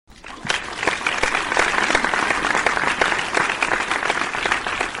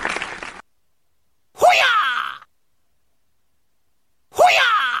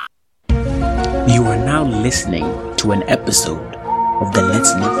listening to an episode of the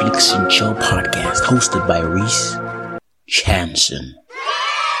Let's Netflix and Chill podcast hosted by Reese Chanson.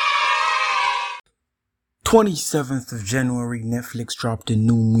 27th of January, Netflix dropped a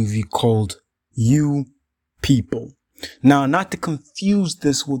new movie called You People. Now, not to confuse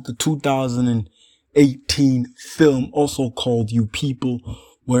this with the 2018 film also called You People,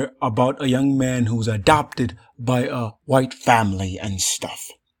 where about a young man who's adopted by a white family and stuff.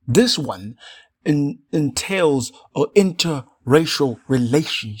 This one entails an interracial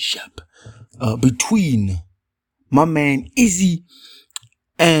relationship between my man Izzy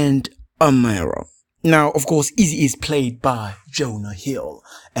and Amara. Now, of course, Izzy is played by Jonah Hill,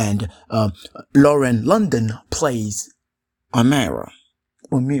 and Lauren London plays Amira,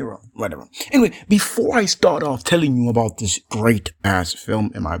 whatever. Anyway, before I start off telling you about this great ass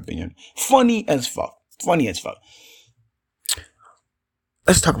film, in my opinion, funny as fuck.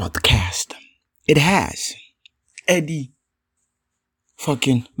 Let's talk about the cast. It has Eddie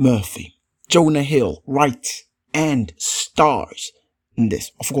fucking Murphy. Jonah Hill writes and stars in this.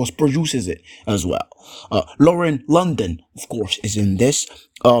 Of course, produces it as well. Lauren London, of course, is in this.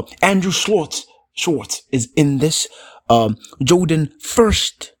 Andrew Schwartz is in this. Jordan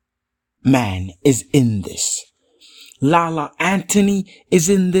Firstman is in this. Lala Anthony is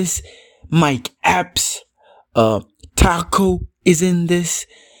in this. Mike Epps, Taco is in this.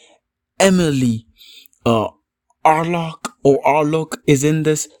 Emily Arlock is in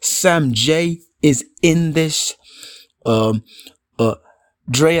this. Sam J is in this.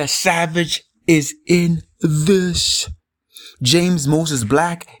 Drea Savage is in this. James Moses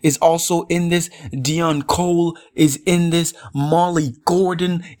Black is also in this. Dion Cole is in this. Molly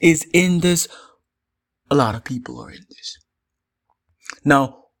Gordon is in this. A lot of people are in this.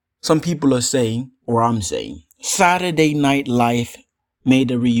 Now, some people are saying, or I'm saying, Saturday Night Live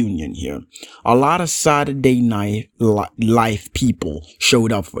made a reunion here. A lot of Saturday Night Live people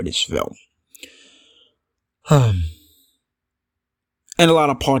showed up for this film. And a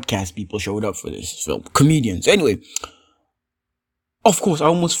lot of podcast people showed up for this film. Comedians. Anyway, of course, I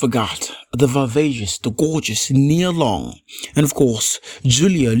almost forgot the vivacious, the gorgeous Nia Long. And of course,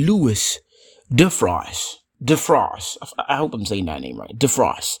 Julia Louis DeFries. I hope I'm saying that name right.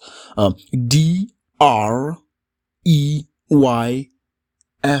 DeFries.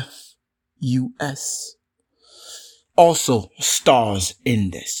 DREYFUS. Also stars in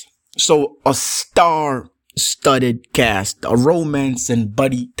this. So a star-studded cast, a romance and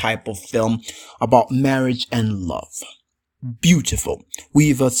buddy type of film about marriage and love. Beautiful.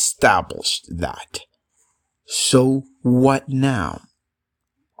 We've established that. So what now?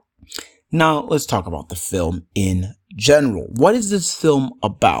 Now let's talk about the film in general. What is this film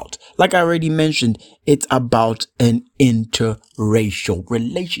about? Like I already mentioned, it's about an interracial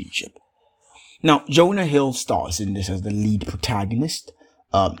relationship. Now, Jonah Hill stars in this as the lead protagonist.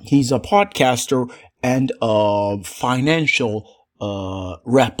 He's a podcaster and a financial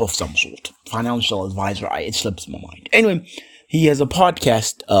rep of some sort. Financial advisor. It slips my mind. Anyway, he has a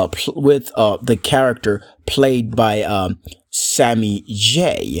podcast with the character played by Sammy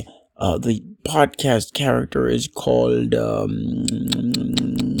J. The podcast character is called...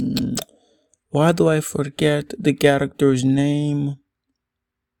 why do I forget the character's name?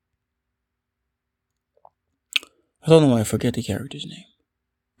 I don't know why I forget the character's name.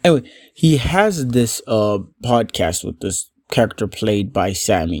 Anyway, he has this podcast with this character played by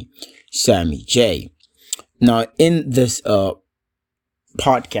Sammy J. Now, in this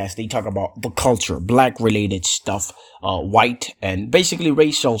podcast, they talk about the culture, black related stuff, white and basically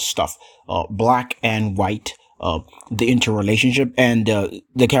racial stuff, black and white, the interrelationship, and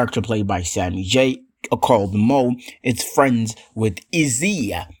the character played by Sammy J, called Mo, is friends with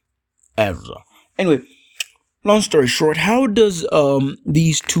Izzy Ezra. Anyway, long story short, how does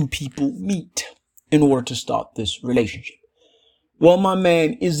these two people meet in order to start this relationship? Well, my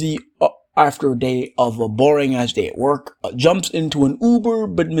man Izzy, after a day of a boring ass day at work, jumps into an Uber,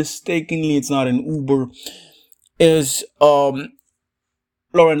 but mistakenly it's not an Uber. Is Lauren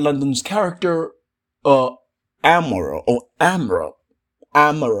London's character, Amira,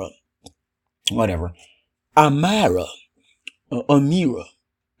 Amira's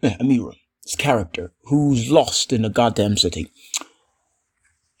character, who's lost in a goddamn city.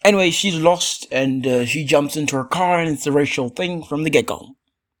 Anyway, she's lost and she jumps into her car and it's a racial thing from the get-go.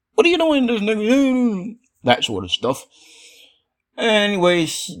 What are you doing, this nigga? That sort of stuff. Anyway,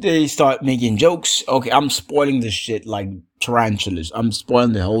 they start making jokes. Okay, I'm spoiling this shit like tarantulas. I'm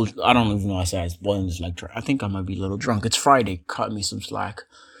spoiling the whole... I don't even know why I say I'm spoiling this like... I think I might be a little drunk. It's Friday. Cut me some slack.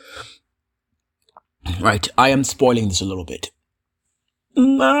 Right, I am spoiling this a little bit.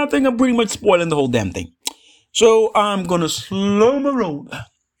 I think I'm pretty much spoiling the whole damn thing. So I'm gonna slow my roll.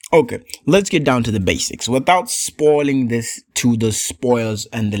 Okay, let's get down to the basics without spoiling this to the spoils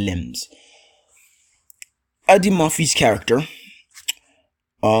and the limbs. Eddie Murphy's character,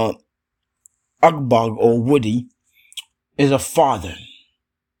 Ugbog or Woody, is a father,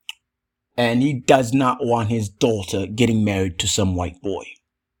 and he does not want his daughter getting married to some white boy.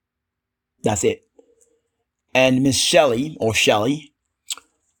 That's it. And Miss Shelley,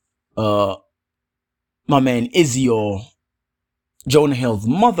 my man Izzy or Jonah Hill's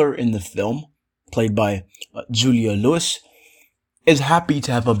mother in the film, played by Julia Lewis, is happy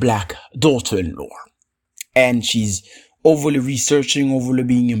to have a black daughter-in-law. And she's overly researching, overly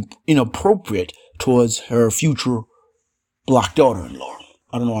being inappropriate towards her future black daughter-in-law.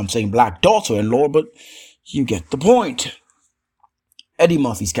 I don't know why I'm saying black daughter-in-law, but you get the point. Eddie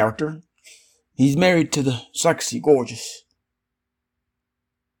Murphy's character, he's married to the sexy, gorgeous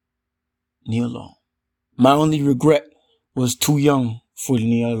Nia Long. My only regret was too young for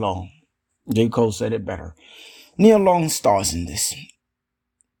Nia Long. J. Cole said it better. Nia Long stars in this.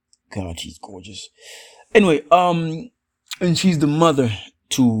 God, she's gorgeous. Anyway, and she's the mother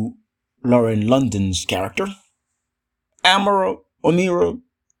to Lauren London's character. Amira,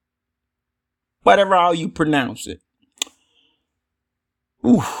 whatever how you pronounce it.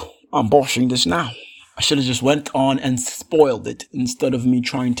 Ooh, I'm boshing this now. I should have just went on and spoiled it instead of me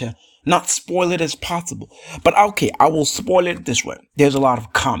trying to not spoil it as possible. But okay, I will spoil it this way. There's a lot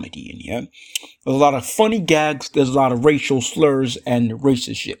of comedy in here. There's a lot of funny gags. There's a lot of racial slurs and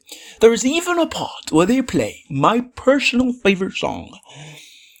racist shit. There is even a part where they play my personal favorite song.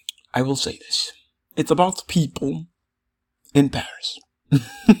 I will say this. It's about people in Paris.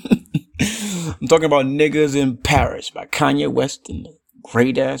 I'm talking about Niggas in Paris by Kanye West and the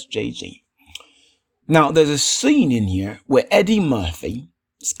great ass Jay-Z. Now, there's a scene in here where Eddie Murphy's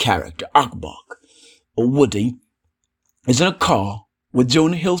character, Akbog, or Woody, is in a car with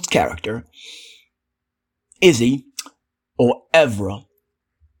Jonah Hill's character, Izzy, or Evra,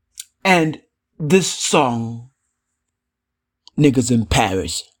 and this song, Niggas in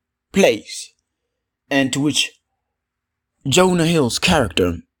Paris, plays, and to which Jonah Hill's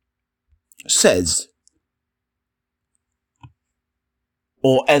character says,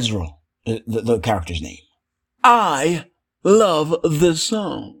 or Ezra, the character's name, I love this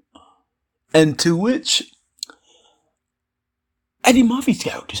song. And to which Eddie Murphy's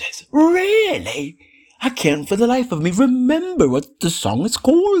character says, really? I can't for the life of me remember what the song is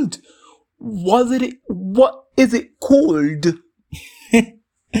called. What is it called?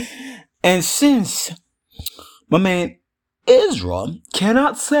 And since my man Ezra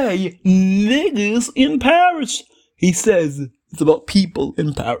cannot say niggas in Paris, he says it's about people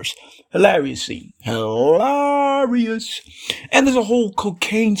in Paris. Hilarious scene. Hilarious. And there's a whole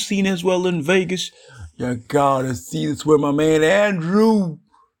cocaine scene as well in Vegas. You gotta see this where my man Andrew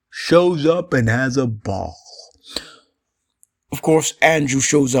shows up and has a ball. Of course, Andrew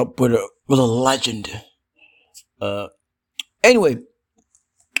shows up with a legend. Anyway,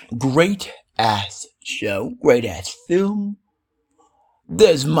 great ass show, great ass film.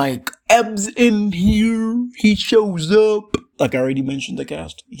 There's Mike Epps in here. He shows up. Like I already mentioned, the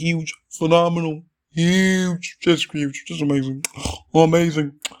cast. Huge, phenomenal, huge, just amazing.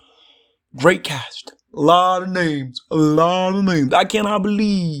 Amazing. Great cast. A lot of names. I cannot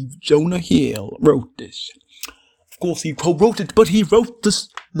believe Jonah Hill wrote this. Of course, he co-wrote it, but he wrote this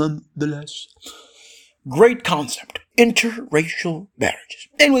nonetheless. Great concept. Interracial marriages.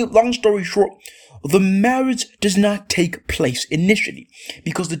 Anyway, long story short, the marriage does not take place initially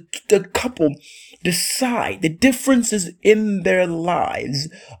because the couple decide the differences in their lives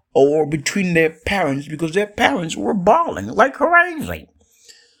or between their parents because their parents were balling like crazy.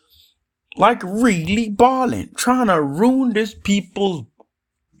 Like really balling. Trying to ruin this people's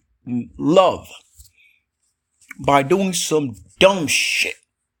love by doing some dumb shit.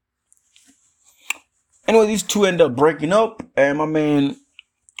 Anyway, these two end up breaking up, and my man's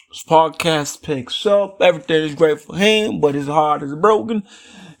podcast picks up. Everything is great for him, but his heart is broken.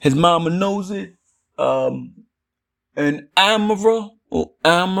 His mama knows it. And Amara, or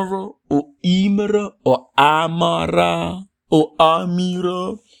Emira, or Amara, or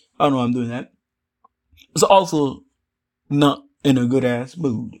Amira, I don't know why I'm doing that. It's also not in a good ass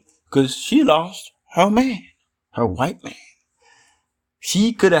mood, because she lost her man, her white man.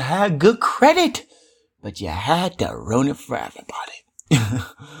 She could have had good credit, but you had to ruin it for everybody.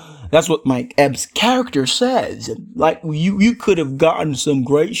 That's what Mike Epps' character says. Like, you could have gotten some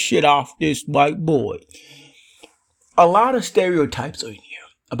great shit off this white boy. A lot of stereotypes are in here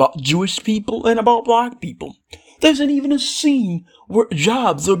about Jewish people and about black people. There's not even a scene where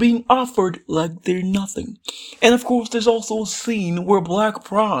jobs are being offered like they're nothing. And of course, there's also a scene where black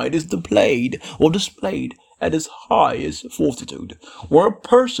pride is displayed at its highest fortitude, where a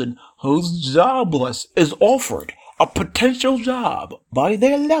person who's jobless is offered a potential job by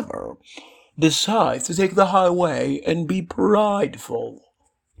their lover, decides to take the highway and be prideful.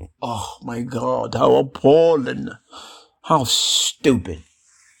 Oh my God, how appalling. How stupid.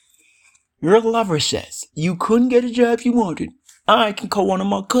 Your lover says you couldn't get a job you wanted. I can call one of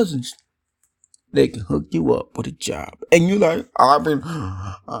my cousins. They can hook you up with a job. And you're like,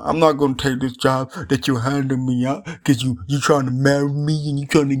 I'm not going to take this job that you're handing me out because you trying to marry me and you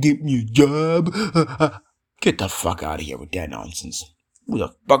trying to get me a job. Get the fuck out of here with that nonsense. Who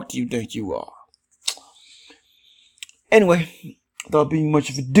the fuck do you think you are? Anyway, without being much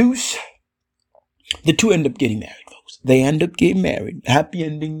of a deuce, the two end up getting married, folks. They end up getting married. Happy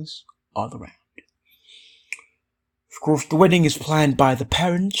endings all around. Of course, the wedding is planned by the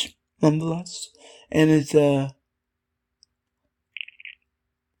parents, nonetheless. And it's, I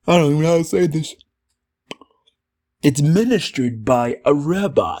don't even know how to say this. It's ministered by a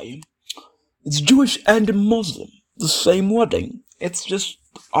rabbi. It's Jewish and Muslim. The same wedding. It's just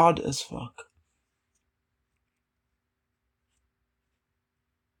odd as fuck.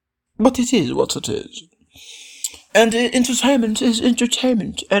 But it is what it is. And entertainment is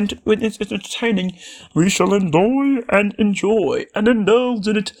entertainment. And when it's entertaining, we shall enjoy and indulge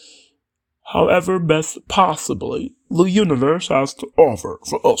in it however best possibly the universe has to offer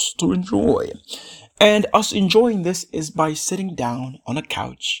for us to enjoy. And us enjoying this is by sitting down on a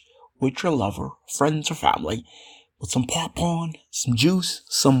couch with your lover, friends, or family, with some popcorn, some juice,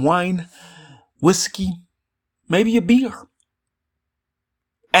 some wine, whiskey, maybe a beer,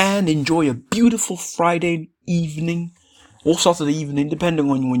 and enjoy a beautiful Friday evening, or Saturday evening, depending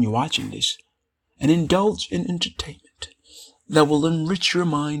on when you're watching this, and indulge in entertainment that will enrich your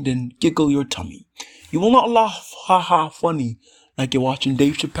mind and giggle your tummy. You will not laugh, ha ha, funny, like you're watching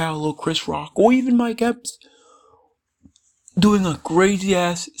Dave Chappelle or Chris Rock, or even Mike Epps doing a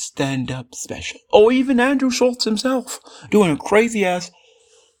crazy-ass stand-up special. Or even Andrew Schultz himself doing a crazy-ass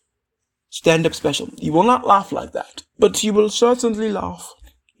stand-up special. You will not laugh like that, but you will certainly laugh,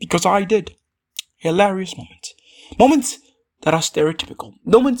 because I did. Hilarious moments. Moments that are stereotypical.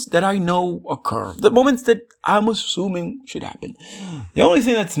 Moments that I know occur. The moments that I'm assuming should happen. The only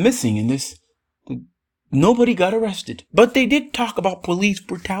thing that's missing in this, nobody got arrested. But they did talk about police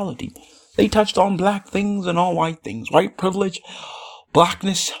brutality. They touched on black things and all white things. White privilege,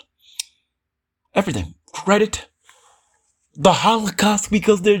 blackness, everything. Credit the Holocaust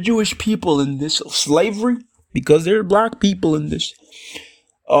because they're Jewish people in this. Slavery because they're black people in this.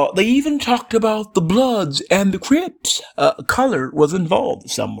 They even talked about the Bloods and the Crips. Color was involved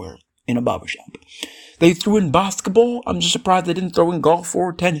somewhere in a barbershop. They threw in basketball. I'm just surprised they didn't throw in golf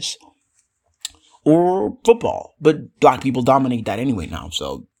or tennis or football. But black people dominate that anyway now.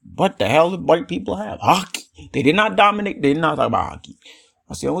 So what the hell did white people have? Hockey. They did not dominate. They did not talk about hockey.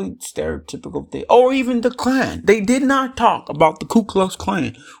 That's the only stereotypical thing. Or even the Klan. They did not talk about the Ku Klux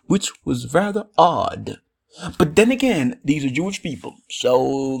Klan, which was rather odd. But then again, these are Jewish people,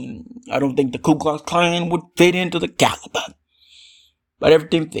 so I don't think the Ku Klux Klan would fit into the caliber. But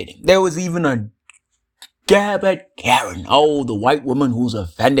everything fit in. There was even a jab at Karen. Oh, the white woman who's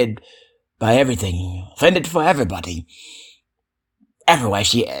offended by everything. Offended for everybody. Everywhere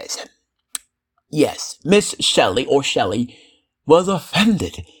she is. Yes, Miss Shelley, or Shelley, was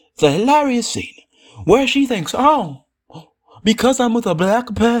offended. It's a hilarious scene where she thinks, oh, because I'm with a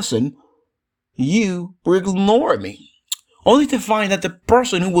black person, you will ignore me. Only to find that the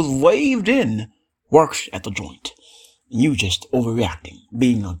person who was waved in works at the joint. You just overreacting,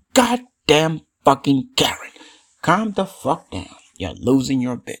 being a goddamn fucking Karen. Calm the fuck down. You're losing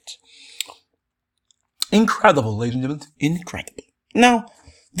your bit. Incredible, ladies and gentlemen. Incredible. Now,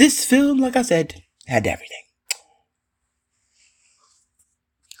 this film, like I said, had everything.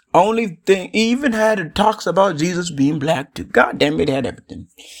 Only thing, even it talks about Jesus being black too. God damn it, had everything.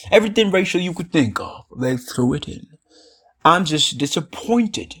 Everything racial you could think of, they threw it in. I'm just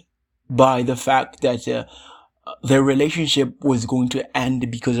disappointed by the fact that their relationship was going to end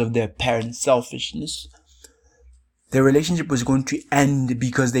because of their parents' selfishness. Their relationship was going to end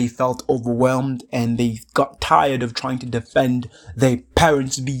because they felt overwhelmed and they got tired of trying to defend their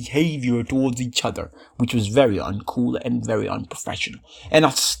parents' behavior towards each other, which was very uncool and very unprofessional. And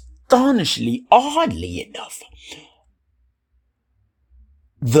astonishingly, oddly enough,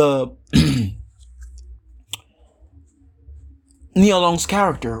 the Nia Long's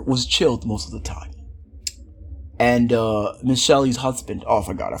character was chilled most of the time. and Miss Shelley's husband. Oh,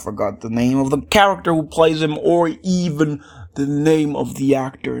 I forgot the name of the character who plays him, or even the name of the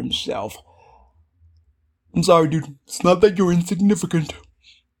actor himself. I'm sorry, dude. It's not that you're insignificant.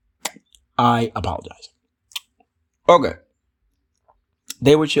 I apologize. Okay.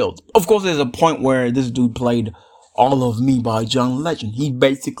 They were chilled. Of course, there's a point where this dude played All of Me by John Legend. He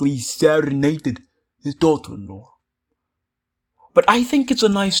basically serenaded his daughter-in-law. But I think it's a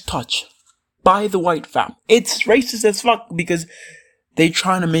nice touch by the white family. It's racist as fuck because they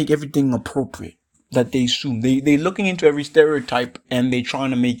trying to make everything appropriate that they assume. They looking into every stereotype and they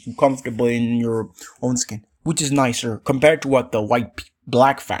trying to make you comfortable in your own skin, which is nicer compared to what the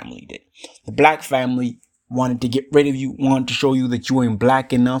black family did. The black family wanted to get rid of you, wanted to show you that you ain't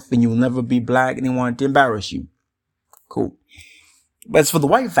black enough and you'll never be black, and they wanted to embarrass you. Cool. But as for the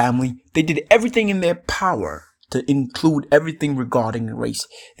white family, they did everything in their power to include everything regarding race.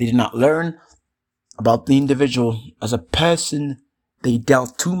 They did not learn about the individual as a person. They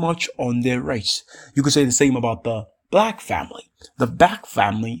dealt too much on their race. You could say the same about the black family. The black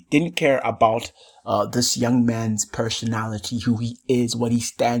family didn't care about this young man's personality, who he is, what he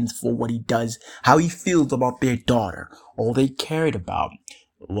stands for, what he does, how he feels about their daughter. All they cared about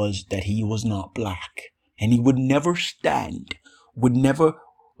was that he was not black. And he would never stand, would never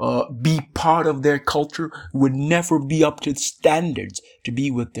be part of their culture, would never be up to standards to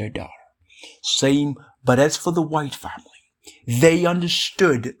be with their daughter. Same, but as for the white family, they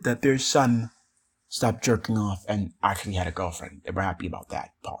understood that their son stopped jerking off and actually had a girlfriend. They were happy about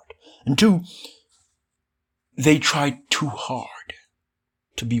that part. And two, they tried too hard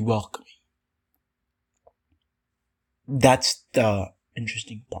to be welcoming. That's the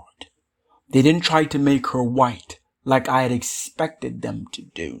interesting part. They didn't try to make her white like I had expected them to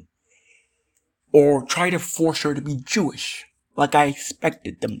do, or try to force her to be Jewish like I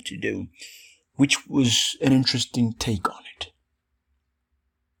expected them to do, which was an interesting take on it.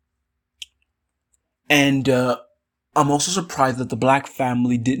 And I'm also surprised that the black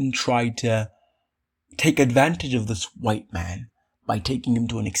family didn't try to take advantage of this white man by taking him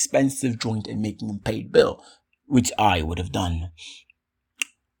to an expensive joint and making him pay the bill, which I would have done.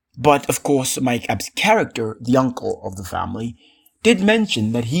 But of course, Mike Epps' character, the uncle of the family, did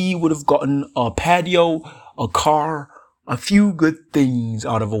mention that he would have gotten a patio, a car, a few good things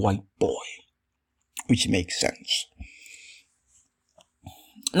out of a white boy, which makes sense.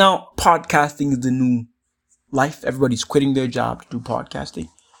 Now, podcasting is the new life. Everybody's quitting their job to do podcasting.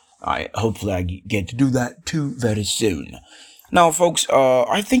 Hopefully I get to do that too very soon. Now, folks,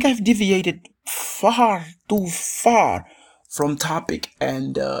 I think I've deviated far too far from topic,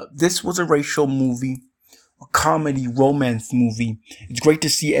 and this was a racial movie, a comedy romance movie. It's great to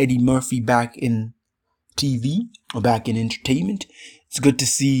see Eddie Murphy back in TV, or back in entertainment. It's good to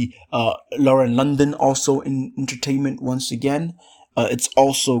see Lauren London also in entertainment once again. It's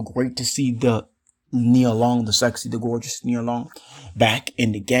also great to see the Nia Long, the sexy, the gorgeous Nia Long, back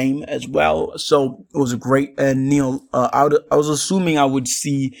in the game as well. So it was a great, and Neil, I was assuming I would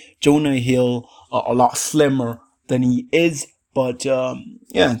see Jonah Hill a lot slimmer than he is, but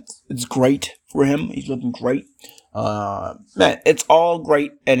yeah, it's great for him. He's looking great. Man, it's all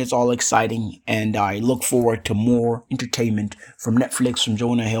great and it's all exciting, and I look forward to more entertainment from Netflix, from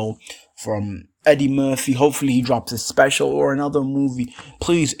Jonah Hill, from Eddie Murphy. Hopefully he drops a special or another movie.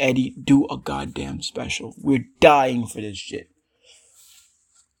 Please, Eddie, do a goddamn special. We're dying for this shit.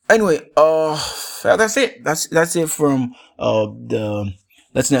 Anyway, that's it. That's it from the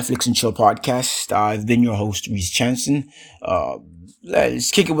Let's Netflix and Chill podcast. I've been your host, Reese Chanson. Let's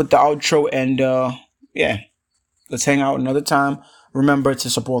kick it with the outro, and yeah, let's hang out another time. Remember to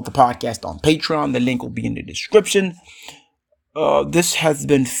support the podcast on Patreon. The link will be in the description. This has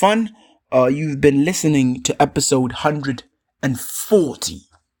been fun. You've been listening to episode 140.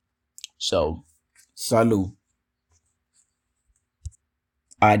 So, salud.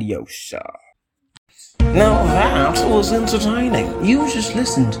 Adios. Now that was entertaining. You just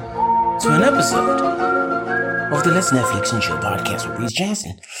listened to an episode of the Let's Netflix and Chill podcast with Reese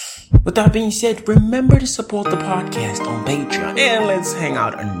Jansen. With that being said, remember to support the podcast on Patreon, and let's hang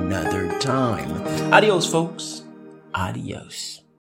out another time. Adios, folks. Adios.